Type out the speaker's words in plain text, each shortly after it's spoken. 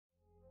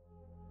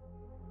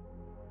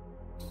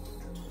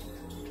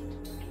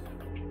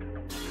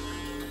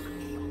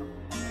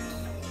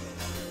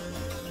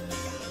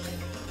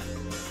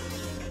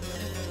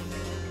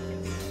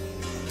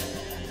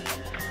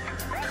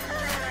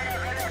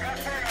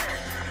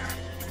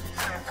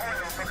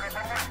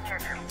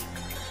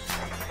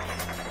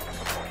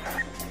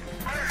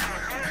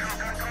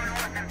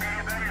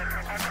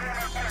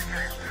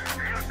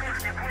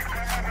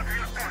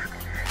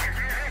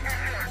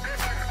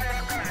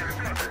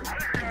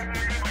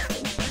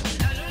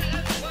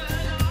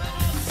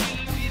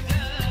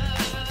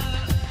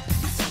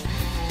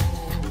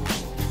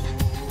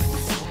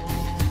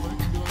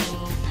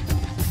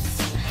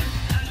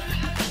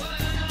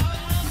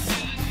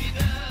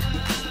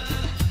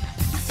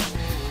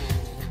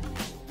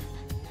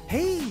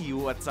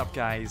What's up,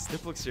 guys?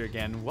 Diplex here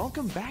again.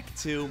 Welcome back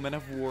to Men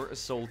of War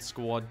Assault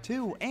Squad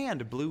 2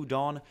 and Blue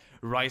Dawn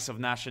Rise of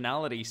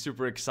Nationality.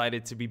 Super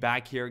excited to be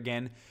back here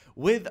again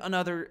with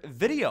another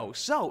video.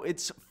 So,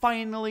 it's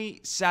finally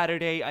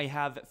Saturday. I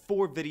have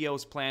 4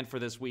 videos planned for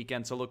this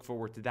weekend, so look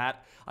forward to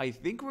that. I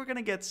think we're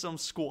gonna get some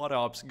squad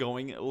ops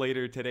going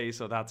later today,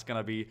 so that's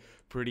gonna be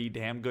pretty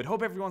damn good.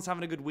 Hope everyone's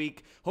having a good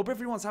week. Hope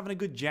everyone's having a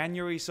good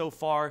January so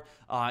far.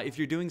 If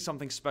you're doing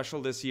something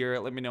special this year,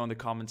 let me know in the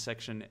comment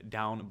section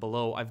down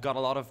below. I've got a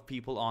lot of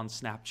people on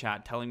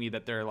Snapchat telling me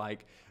that they're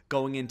like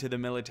going into the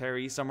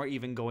military. Some are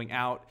even going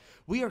out.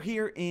 We are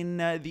here in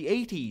the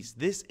 80s.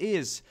 This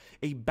is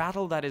a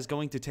battle that is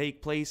going to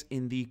take place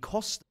in the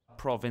Khost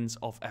province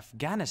of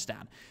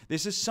Afghanistan.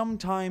 This is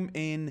sometime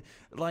in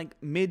like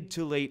mid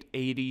to late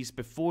 80s,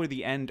 before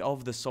the end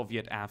of the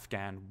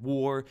Soviet-Afghan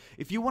war.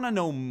 If you want to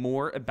know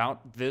more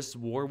about this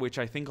war, which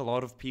I think a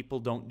lot of people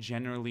don't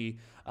generally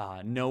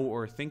know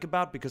or think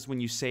about, because when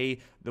you say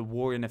the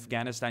war in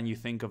Afghanistan, you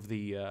think of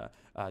the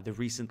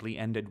recently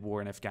ended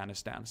war in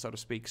Afghanistan, so to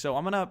speak. So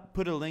I'm gonna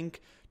put a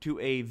link to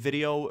a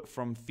video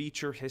from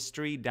Feature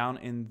History down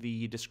in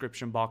the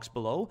description box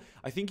below.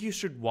 I think you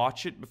should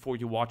watch it before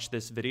you watch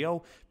this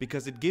video,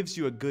 because it gives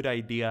you a good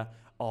idea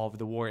of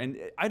the war. And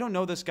I don't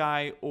know this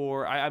guy,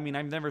 or I mean,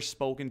 I've never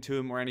spoken to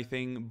him or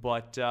anything,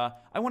 but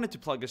I wanted to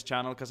plug his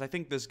channel because I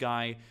think this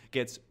guy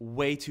gets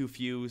way too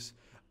views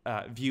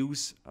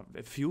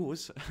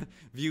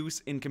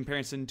in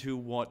comparison to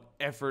what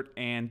effort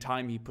and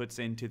time he puts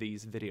into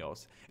these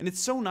videos. And it's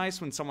so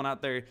nice when someone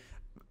out there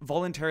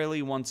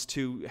voluntarily wants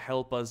to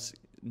help us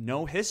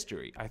know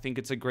history. I think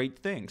it's a great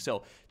thing.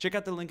 So check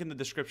out the link in the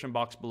description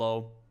box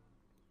below.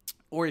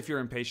 Or if you're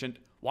impatient,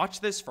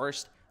 watch this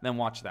first, then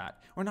watch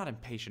that. Or not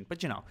impatient,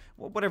 but you know,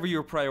 whatever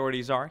your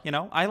priorities are, you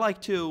know. I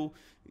like to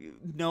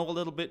know a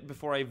little bit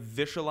before I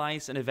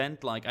visualize an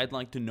event. Like, I'd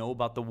like to know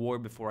about the war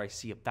before I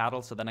see a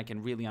battle, so then I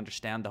can really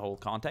understand the whole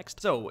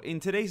context. So,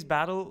 in today's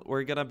battle,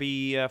 we're gonna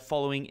be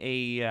following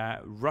a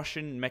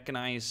Russian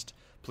mechanized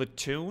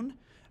platoon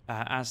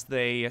as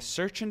they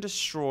search and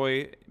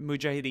destroy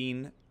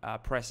Mujahideen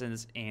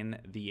presence in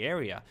the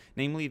area,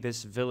 namely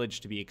this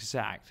village to be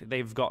exact.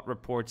 They've got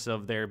reports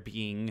of there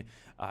being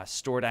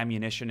stored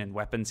ammunition and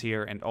weapons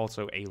here, and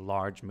also a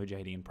large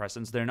Mujahideen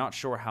presence. They're not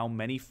sure how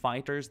many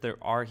fighters there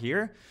are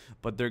here,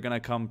 but they're gonna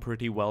come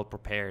pretty well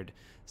prepared.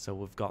 So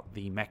we've got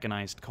the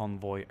mechanized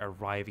convoy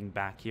arriving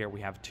back here.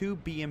 We have 2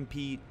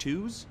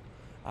 BMP-2s.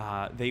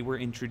 They were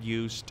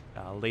introduced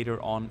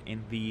later on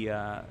in the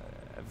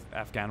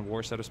Afghan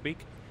war, so to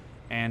speak.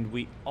 And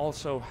we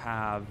also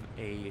have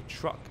a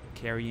truck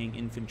carrying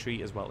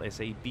infantry, as well as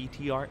a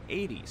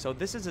BTR-80. So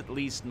this is at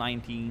least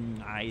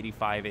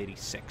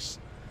 1985-86.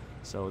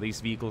 So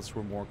these vehicles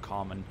were more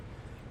common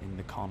in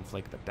the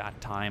conflict at that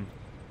time.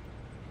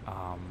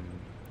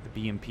 The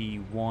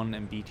BMP-1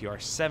 and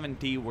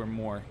BTR-70 were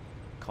more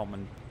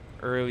common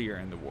earlier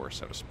in the war,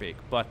 so to speak.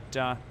 But,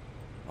 oh,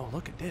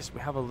 look at this. We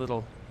have a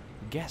little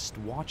guest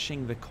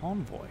watching the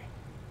convoy.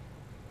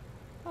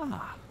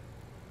 Ah,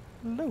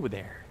 hello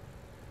there.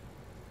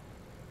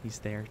 He's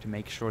there to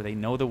make sure they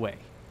know the way.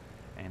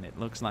 And it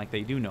looks like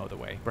they do know the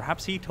way.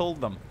 Perhaps he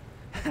told them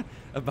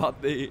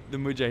about the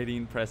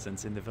Mujahideen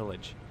presence in the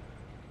village.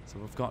 So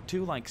we've got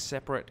 2 like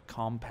separate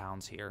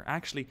compounds here.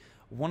 Actually,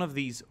 one of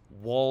these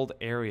walled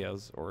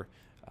areas, or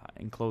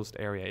enclosed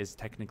area, is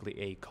technically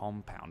a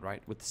compound,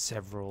 right? With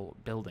several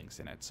buildings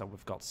in it. So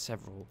we've got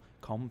several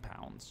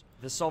compounds.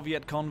 The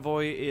Soviet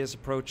convoy is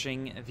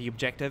approaching the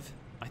objective.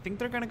 I think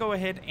they're going to go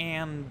ahead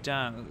and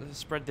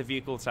spread the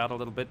vehicles out a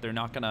little bit. They're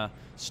not going to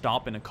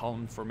stop in a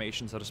column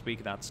formation, so to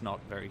speak. That's not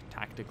very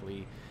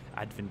tactically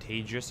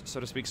advantageous, so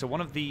to speak. So one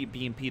of the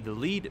BMP, the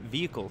lead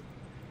vehicle,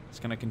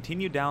 is going to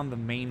continue down the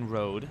main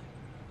road.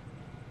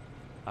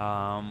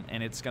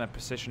 And it's going to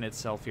position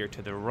itself here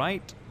to the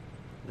right.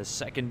 The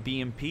second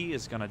BMP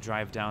is going to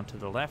drive down to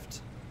the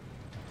left.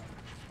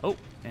 Oh,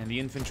 and the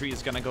infantry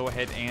is going to go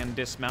ahead and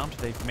dismount.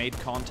 They've made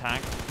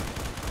contact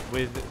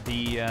with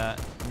the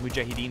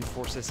Mujahideen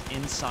forces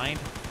inside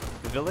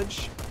the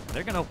village.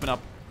 They're going to open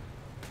up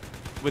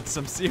with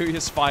some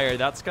serious fire.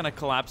 That's going to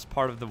collapse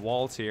part of the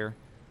walls here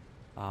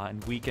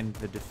and weaken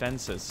the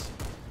defenses.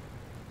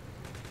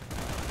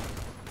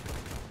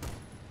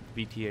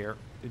 The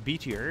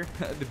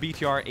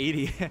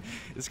BTR-80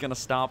 is going to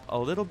stop a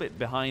little bit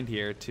behind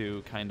here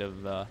to kind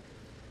of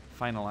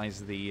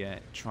finalize the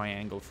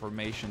triangle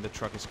formation. The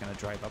truck is going to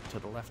drive up to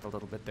the left a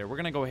little bit there. We're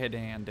going to go ahead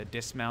and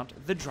dismount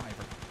the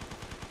driver.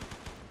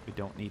 We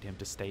don't need him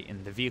to stay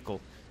in the vehicle.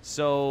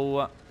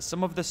 So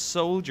some of the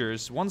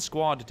soldiers, 1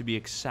 squad to be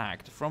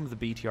exact, from the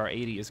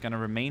BTR-80 is going to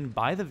remain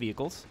by the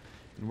vehicles.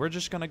 And we're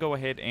just going to go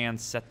ahead and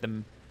set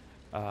them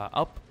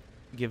up,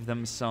 give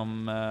them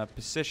some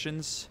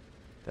positions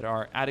that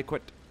are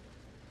adequate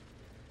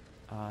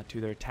to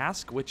their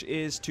task, which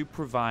is to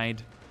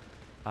provide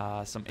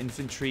some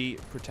infantry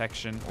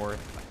protection, or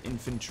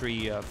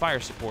infantry fire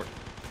support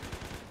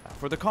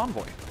for the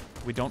convoy.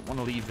 We don't want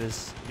to leave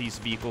these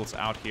vehicles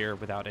out here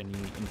without any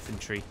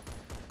infantry,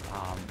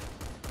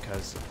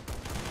 because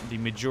the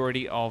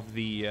majority of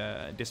the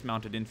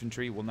dismounted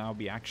infantry will now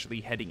be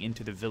actually heading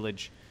into the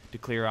village to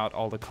clear out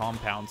all the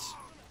compounds.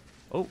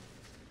 Oh.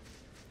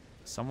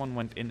 Someone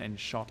went in and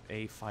shot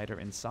a fighter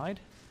inside.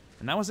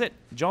 And that was it.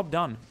 Job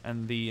done.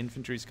 And the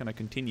infantry is going to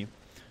continue.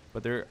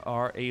 But there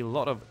are a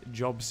lot of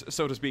jobs,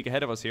 so to speak,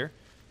 ahead of us here.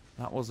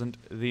 That wasn't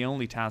the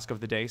only task of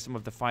the day. Some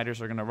of the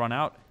fighters are going to run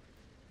out.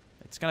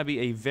 It's going to be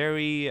a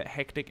very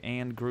hectic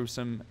and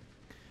gruesome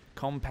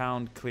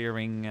compound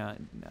clearing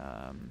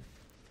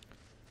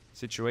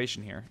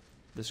situation here.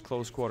 This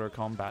close quarter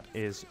combat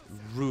is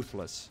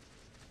ruthless.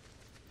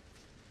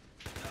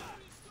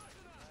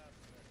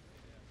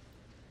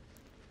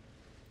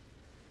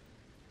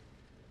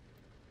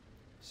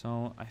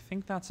 So I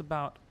think that's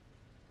about...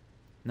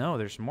 No,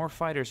 there's more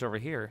fighters over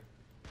here.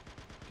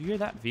 Do you hear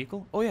that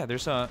vehicle? Oh yeah,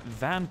 there's a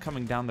van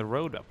coming down the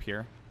road up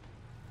here.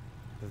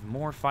 With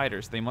more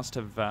fighters. They must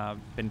have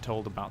been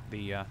told about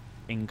the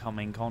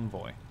incoming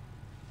convoy.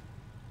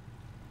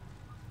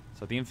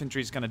 So the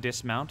infantry is going to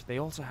dismount. They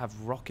also have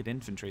rocket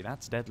infantry.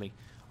 That's deadly.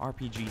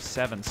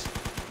 RPG-7s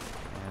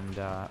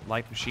and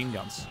light machine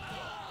guns.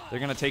 They're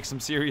going to take some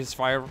serious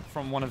fire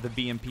from one of the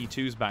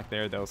BMP-2s back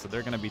there, though, so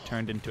they're going to be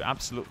turned into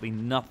absolutely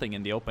nothing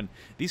in the open.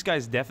 These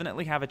guys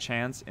definitely have a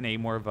chance in a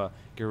more of a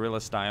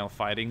guerrilla-style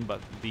fighting, but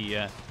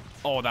the...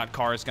 oh, that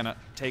car is going to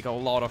take a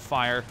lot of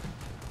fire.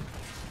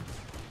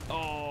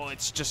 Oh,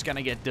 it's just going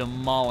to get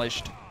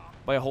demolished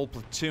by a whole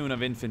platoon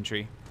of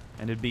infantry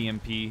and a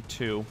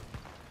BMP-2.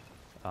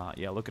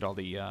 Yeah, look at all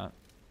the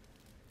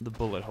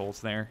bullet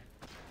holes there.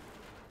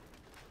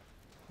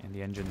 And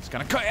the engine's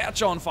gonna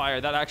catch on fire.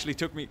 That actually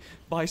took me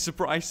by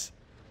surprise.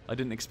 I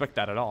didn't expect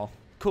that at all.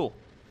 Cool.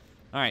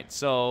 Alright,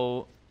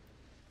 so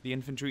the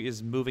infantry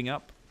is moving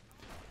up.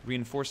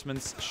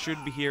 Reinforcements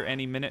should be here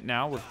any minute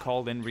now. We've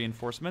called in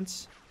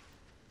reinforcements.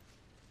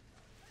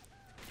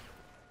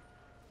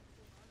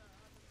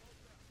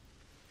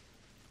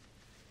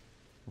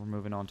 We're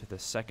moving on to the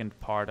second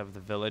part of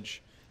the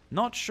village.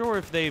 Not sure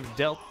if they've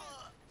dealt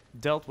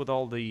with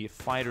all the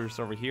fighters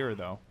over here,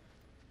 though.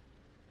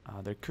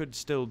 There could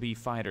still be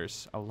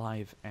fighters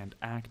alive and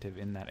active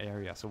in that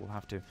area, so we'll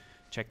have to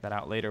check that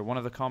out later. One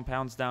of the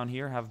compounds down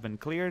here have been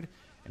cleared,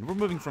 and we're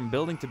moving from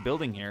building to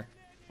building here.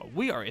 But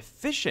we are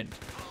efficient.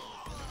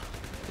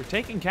 We're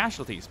taking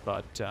casualties,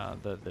 but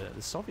the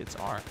Soviets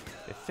are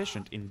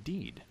efficient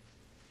indeed.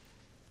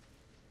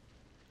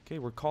 Okay,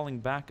 we're calling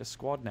back a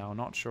squad now,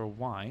 not sure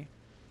why.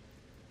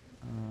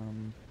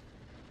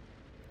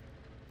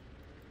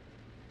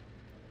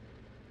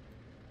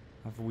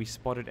 Have we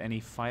spotted any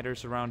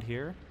fighters around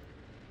here?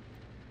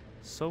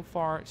 So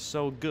far,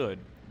 so good.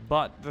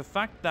 But the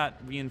fact that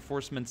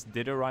reinforcements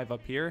did arrive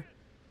up here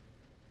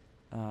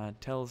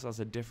tells us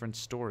a different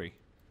story.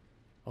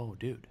 Oh,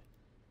 dude.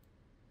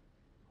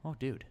 Oh,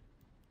 dude.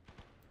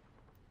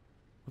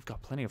 We've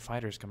got plenty of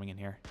fighters coming in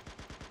here.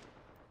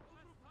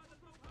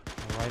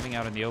 Arriving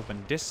out in the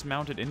open.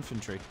 Dismounted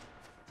infantry.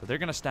 So they're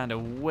going to stand a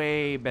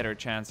way better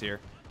chance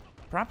here.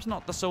 Perhaps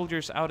not the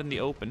soldiers out in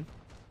the open.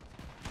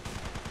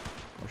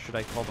 Or should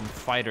I call them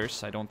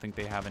fighters? I don't think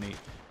they have any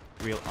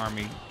real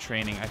army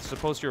training. I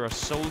suppose you're a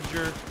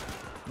soldier,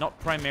 not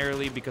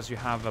primarily because you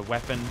have a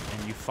weapon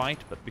and you fight,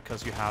 but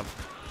because you have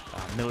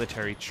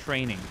military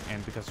training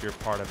and because you're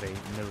part of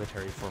a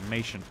military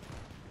formation.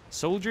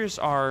 Soldiers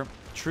are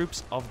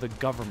troops of the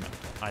government,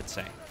 I'd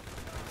say.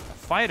 A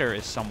fighter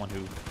is someone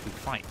who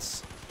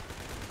fights.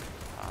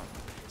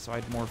 So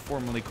I'd more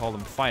formally call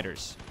them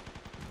fighters.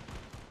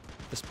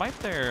 Despite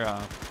their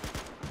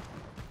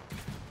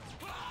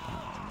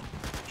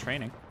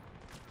training.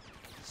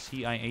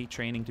 CIA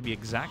training, to be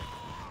exact.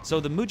 So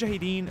the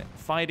Mujahideen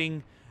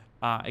fighting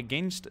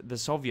against the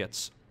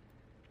Soviets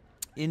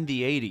in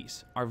the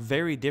 80s are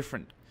very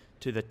different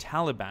to the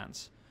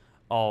Talibans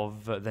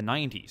of the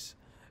 90s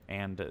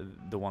and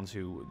the ones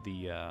who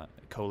the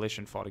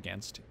coalition fought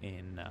against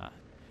in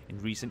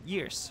recent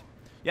years.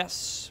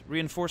 Yes,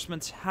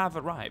 reinforcements have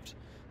arrived.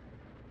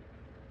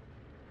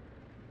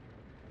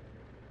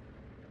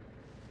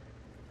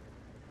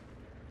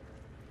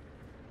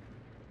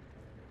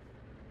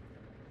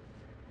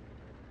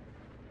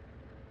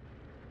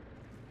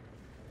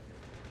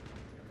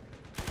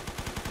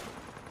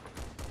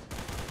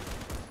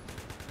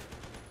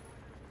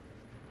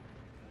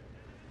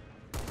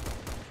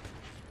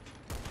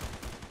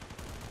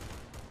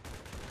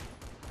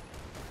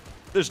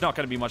 There's not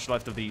going to be much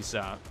left of these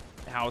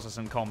houses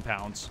and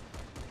compounds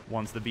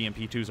once the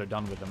BMP-2s are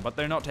done with them, but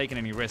they're not taking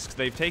any risks.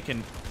 They've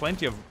taken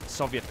plenty of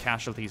Soviet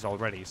casualties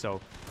already, so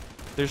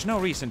there's no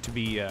reason to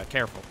be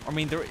careful. I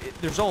mean,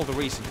 there's all the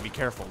reason to be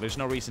careful. There's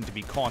no reason to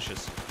be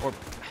cautious or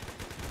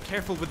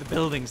careful with the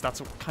buildings. That's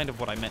kind of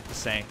what I meant to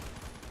say.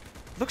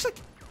 Looks like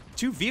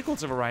 2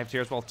 vehicles have arrived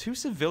here as well. 2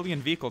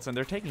 civilian vehicles, and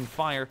they're taking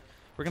fire.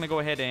 We're going to go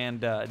ahead and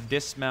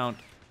dismount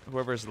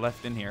whoever's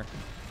left in here.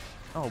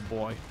 Oh,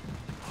 boy.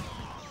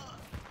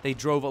 They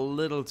drove a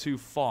little too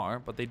far,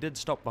 but they did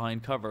stop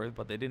behind cover,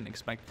 but they didn't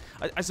expect...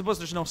 I suppose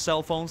there's no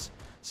cell phones,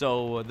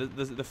 so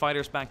the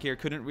fighters back here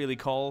couldn't really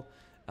call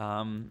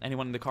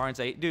anyone in the car and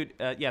say, dude,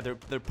 yeah,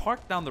 they're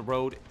parked down the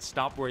road.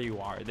 Stop where you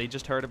are. They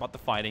just heard about the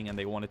fighting and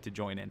they wanted to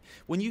join in.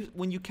 When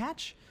you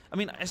catch, I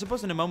mean, I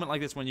suppose in a moment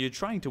like this, when you're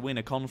trying to win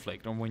a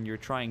conflict or when you're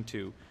trying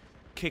to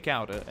kick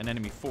out an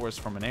enemy force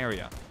from an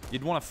area,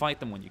 you'd want to fight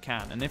them when you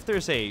can. And if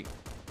there's a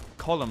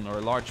column or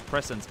a large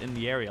presence in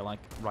the area, like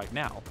right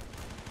now,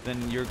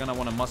 then you're gonna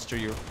want to muster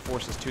your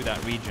forces to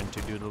that region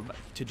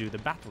to do the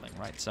battling,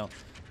 right? So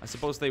I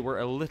suppose they were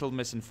a little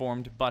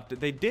misinformed, but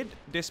they did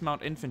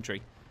dismount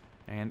infantry.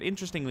 And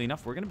interestingly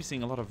enough, we're going to be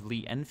seeing a lot of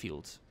Lee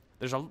Enfields.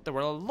 There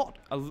were a lot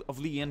of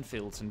Lee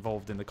Enfields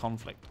involved in the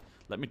conflict.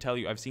 Let me tell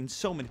you, I've seen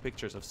so many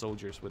pictures of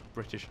soldiers with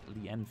British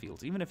Lee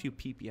Enfields, even a few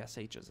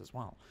PPSHs as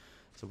well.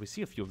 So we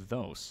see a few of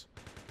those.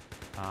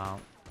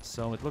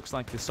 So it looks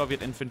like the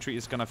Soviet infantry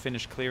is going to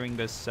finish clearing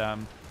this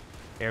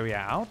area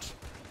out.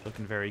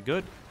 Looking very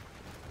good.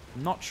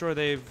 I'm not sure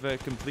they've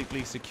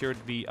completely secured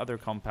the other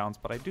compounds,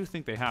 but I do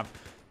think they have.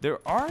 There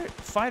are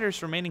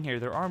fighters remaining here.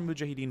 There are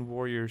Mujahideen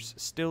warriors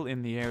still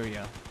in the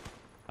area.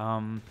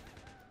 And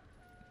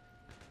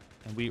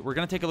we're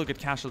going to take a look at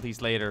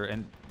casualties later,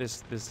 and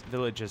this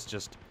village is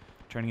just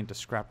turning into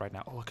scrap right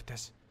now. Oh, look at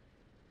this.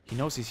 He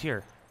knows he's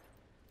here.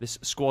 This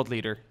squad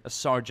leader, a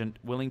sergeant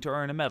willing to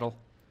earn a medal.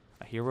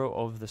 A hero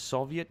of the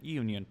Soviet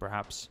Union,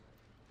 perhaps.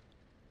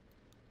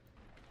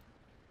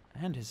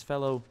 And his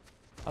fellow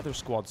other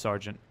squad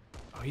sergeant.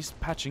 Oh, he's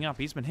patching up.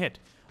 He's been hit.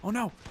 Oh,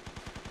 no.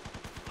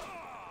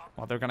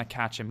 Well, they're going to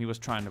catch him. He was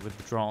trying to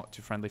withdraw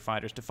to friendly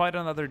fighters. To fight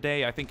another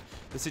day, I think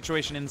the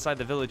situation inside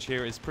the village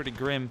here is pretty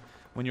grim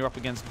when you're up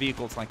against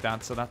vehicles like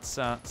that. So that's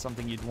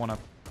something you'd want to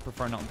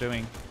prefer not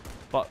doing.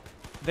 But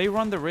they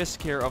run the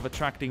risk here of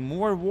attracting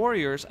more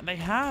warriors, and they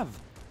have.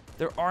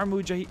 There are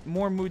more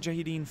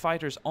Mujahideen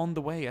fighters on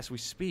the way as we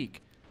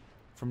speak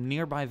from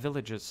nearby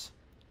villages.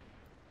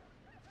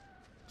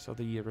 So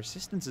the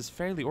resistance is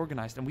fairly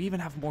organized, and we even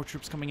have more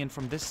troops coming in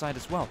from this side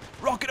as well.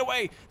 Rocket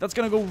away! That's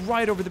going to go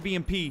right over the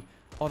BMP.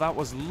 Oh, that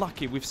was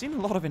lucky. We've seen a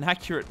lot of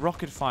inaccurate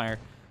rocket fire.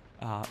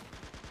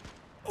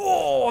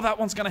 Oh, that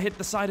one's going to hit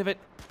the side of it.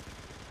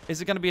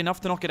 Is it going to be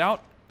enough to knock it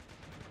out?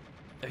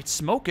 It's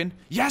smoking.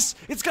 Yes,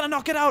 it's going to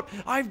knock it out.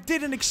 I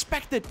didn't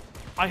expect it.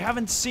 I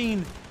haven't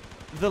seen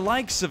the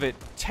likes of it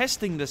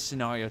testing this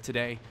scenario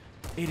today.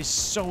 It is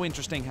so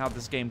interesting how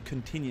this game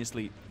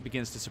continuously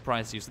begins to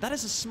surprise you. So that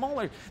is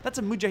that's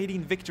a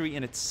Mujahideen victory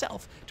in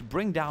itself to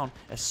bring down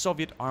a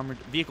Soviet armored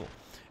vehicle.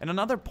 And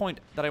another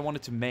point that I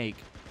wanted to make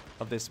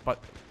of this,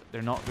 but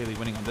they're not really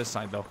winning on this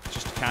side though,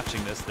 just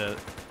catching this, the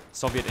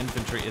Soviet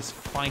infantry is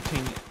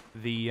fighting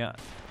the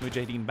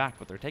Mujahideen back,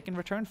 but they're taking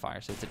return fire,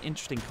 so it's an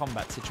interesting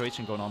combat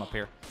situation going on up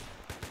here.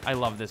 I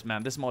love this,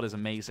 man. This mod is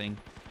amazing.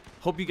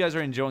 Hope you guys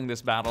are enjoying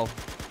this battle.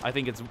 I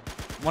think it's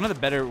one of the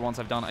better ones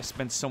I've done. I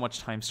spent so much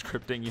time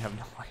scripting, you have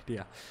no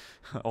idea.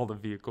 All the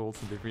vehicles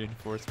and the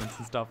reinforcements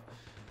and stuff.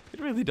 It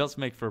really does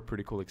make for a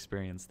pretty cool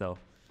experience, though.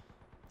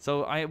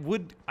 So I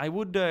would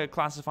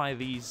classify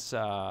these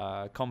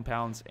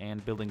compounds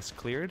and buildings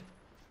cleared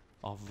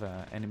of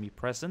enemy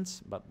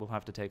presence, but we'll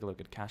have to take a look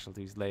at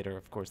casualties later.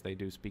 Of course, they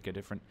do speak a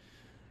different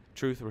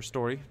truth or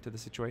story to the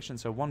situation.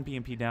 So one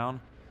BMP down.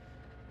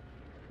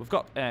 We've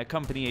got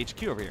company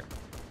HQ over here.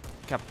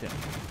 Captain.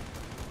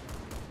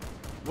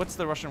 What's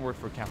the Russian word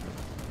for captain?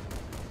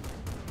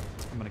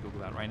 I'm gonna Google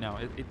that right now.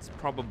 It's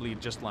probably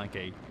just like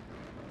a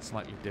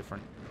slightly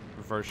different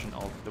version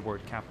of the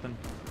word captain.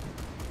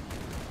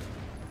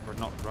 Or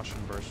not Russian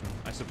version.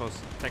 I suppose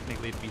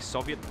technically it'd be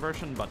Soviet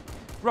version, but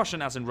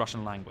Russian as in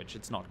Russian language.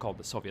 It's not called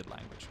the Soviet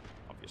language,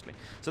 obviously.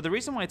 So the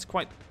reason why it's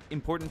quite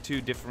important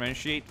to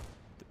differentiate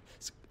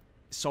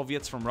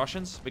Soviets from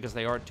Russians, because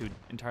they are two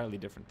entirely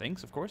different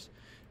things, of course.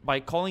 By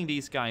calling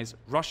these guys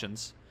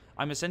Russians,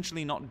 I'm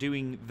essentially not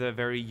doing the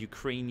very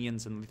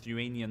Ukrainians and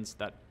Lithuanians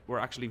that were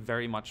actually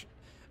very much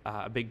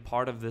a big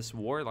part of this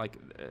war. Like,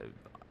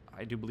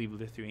 I do believe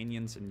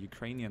Lithuanians and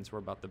Ukrainians were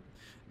about the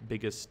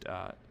biggest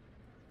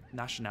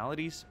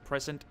nationalities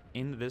present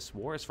in this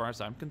war, as far as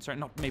I'm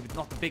concerned. Maybe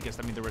not the biggest.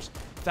 I mean, there was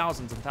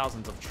thousands and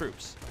thousands of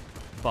troops,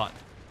 but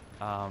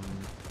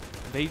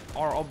they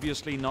are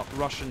obviously not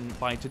Russian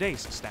by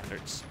today's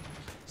standards.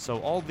 So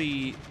all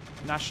the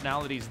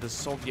nationalities the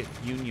Soviet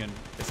Union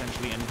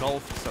essentially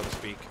engulfed, so to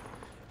speak,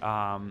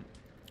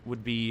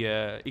 would be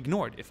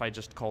ignored if I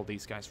just call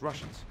these guys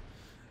Russians.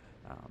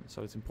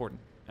 So it's important,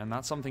 and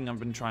that's something I've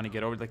been trying to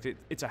get over. Like,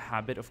 it's a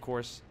habit, of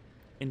course.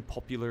 In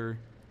popular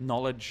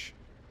knowledge,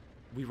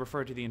 we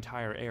refer to the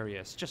entire area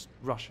as just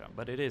Russia,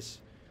 but it is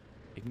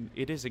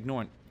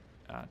ignorant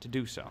to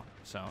do so.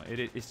 So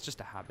it's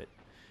just a habit.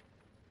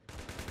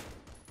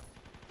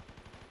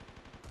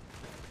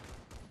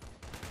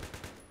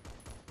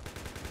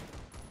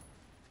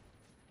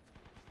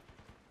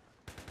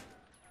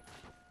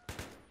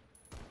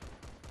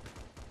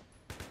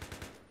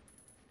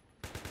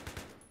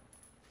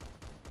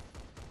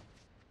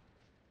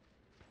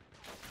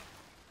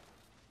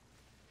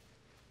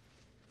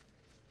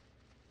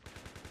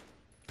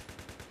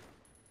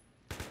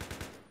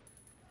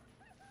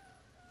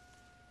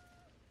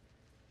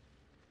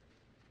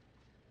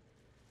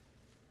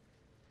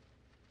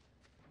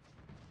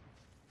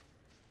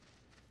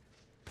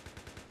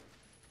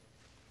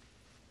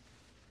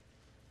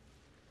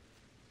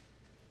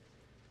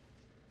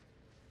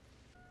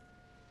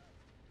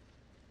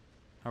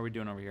 How are we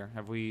doing over here?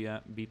 Have we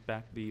beat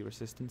back the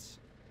resistance?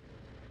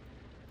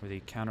 Or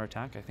the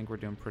counterattack? I think we're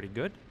doing pretty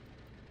good.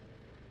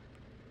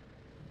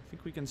 I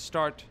think we can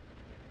start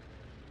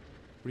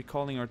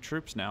recalling our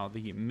troops now.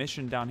 The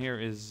mission down here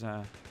is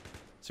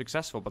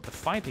successful, but the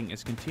fighting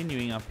is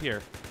continuing up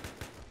here.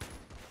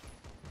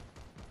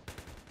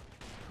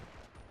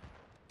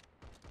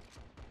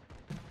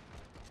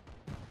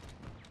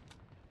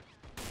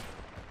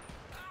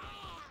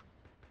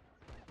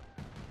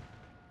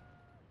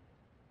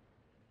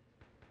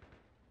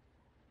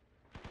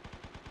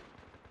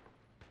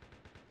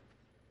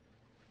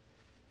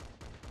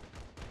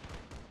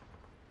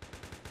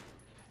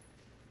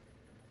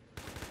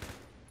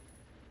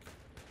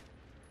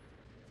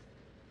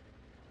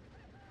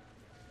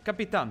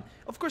 Capitan.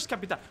 Of course,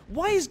 Capitan.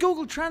 Why is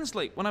Google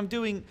Translate when I'm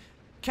doing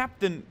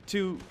captain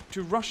to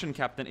Russian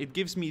captain? It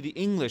gives me the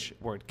English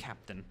word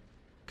captain.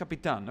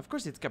 Capitan. Of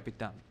course it's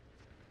Capitan.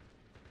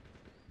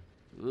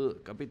 Ugh,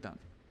 Capitan.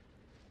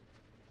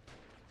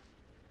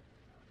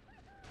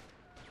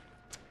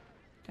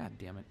 God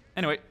damn it.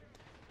 Anyway,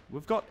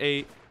 we've got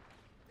a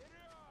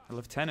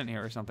lieutenant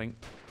here or something.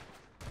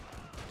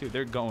 Dude,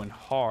 they're going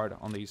hard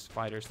on these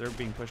fighters. They're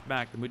being pushed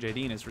back. The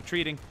Mujahideen is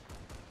retreating.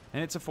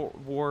 And it's a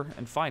war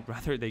and fight,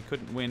 rather. They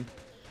couldn't win.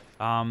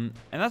 And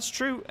that's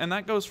true, and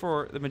that goes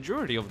for the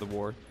majority of the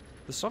war.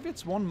 The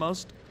Soviets won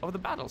most of the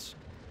battles.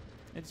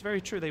 It's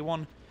very true. They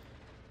won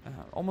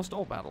almost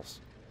all battles,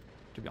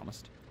 to be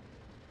honest.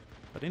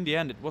 But in the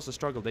end, it was a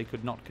struggle they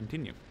could not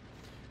continue.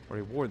 Or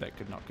a war that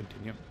could not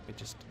continue. It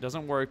just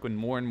doesn't work when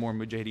more and more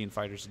Mujahideen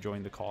fighters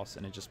join the cause,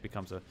 and it just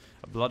becomes a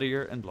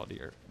bloodier and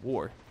bloodier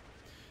war.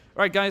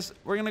 Alright guys,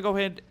 we're going to go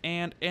ahead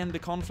and end the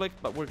conflict,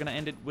 but we're going to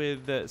end it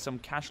with some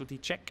casualty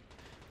check.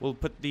 We'll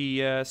put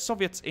the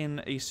Soviets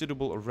in a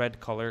suitable red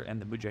color and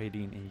the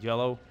Mujahideen in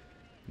yellow.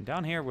 And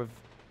down here we've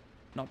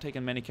not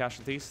taken many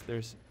casualties.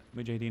 There's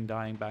Mujahideen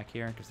dying back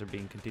here because they're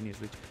being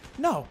continuously...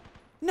 No!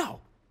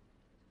 No!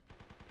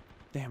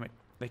 Damn it.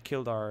 They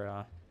killed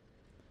our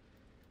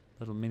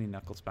little mini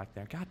knuckles back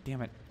there. God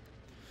damn it.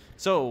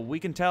 So, we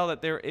can tell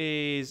that there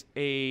is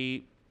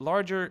a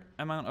larger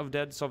amount of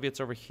dead Soviets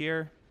over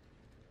here.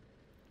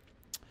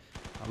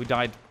 We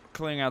died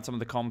clearing out some of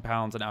the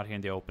compounds and out here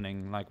in the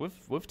opening. Like,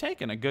 we've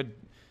taken a good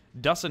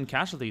dozen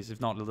casualties, if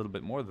not a little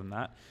bit more than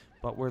that.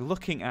 But we're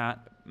looking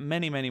at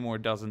many, many more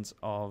dozens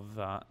of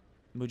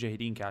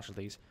Mujahideen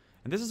casualties.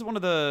 And this is one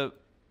of the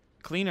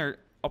cleaner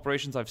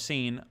operations I've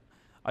seen.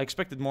 I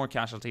expected more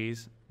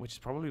casualties, which is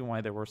probably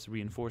why there were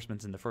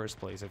reinforcements in the first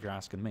place, if you're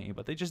asking me.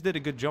 But they just did a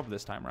good job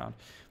this time around.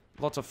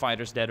 Lots of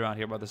fighters dead around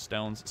here by the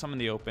stones, some in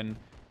the open,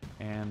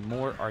 and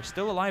more are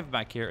still alive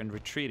back here and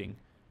retreating.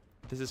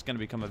 This is going to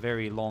become a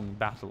very long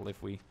battle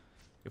if we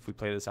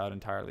play this out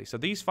entirely. So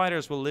these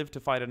fighters will live to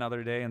fight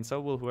another day, and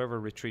so will whoever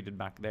retreated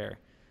back there.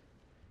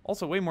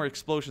 Also, way more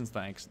explosions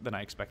than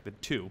I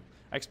expected. 2.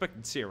 I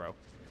expected 0.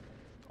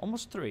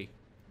 Almost 3.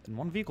 And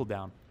 1 vehicle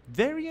down.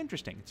 Very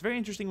interesting. It's very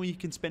interesting when you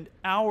can spend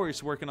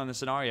hours working on a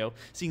scenario,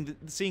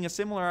 seeing a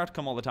similar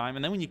outcome all the time,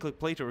 and then when you click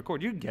play to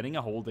record, you're getting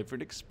a whole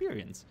different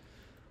experience.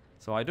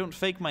 So I don't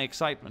fake my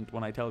excitement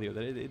when I tell you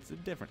that it's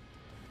different.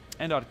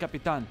 And our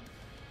Capitan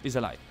is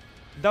alive.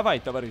 Давай,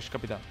 товарищ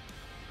капитан.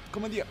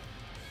 Командир.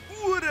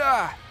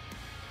 Ура!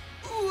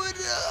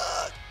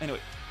 Ура!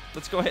 Anyway,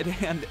 let's go ahead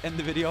and end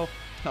the video.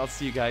 I'll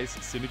see you guys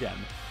soon again.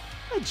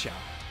 And ciao.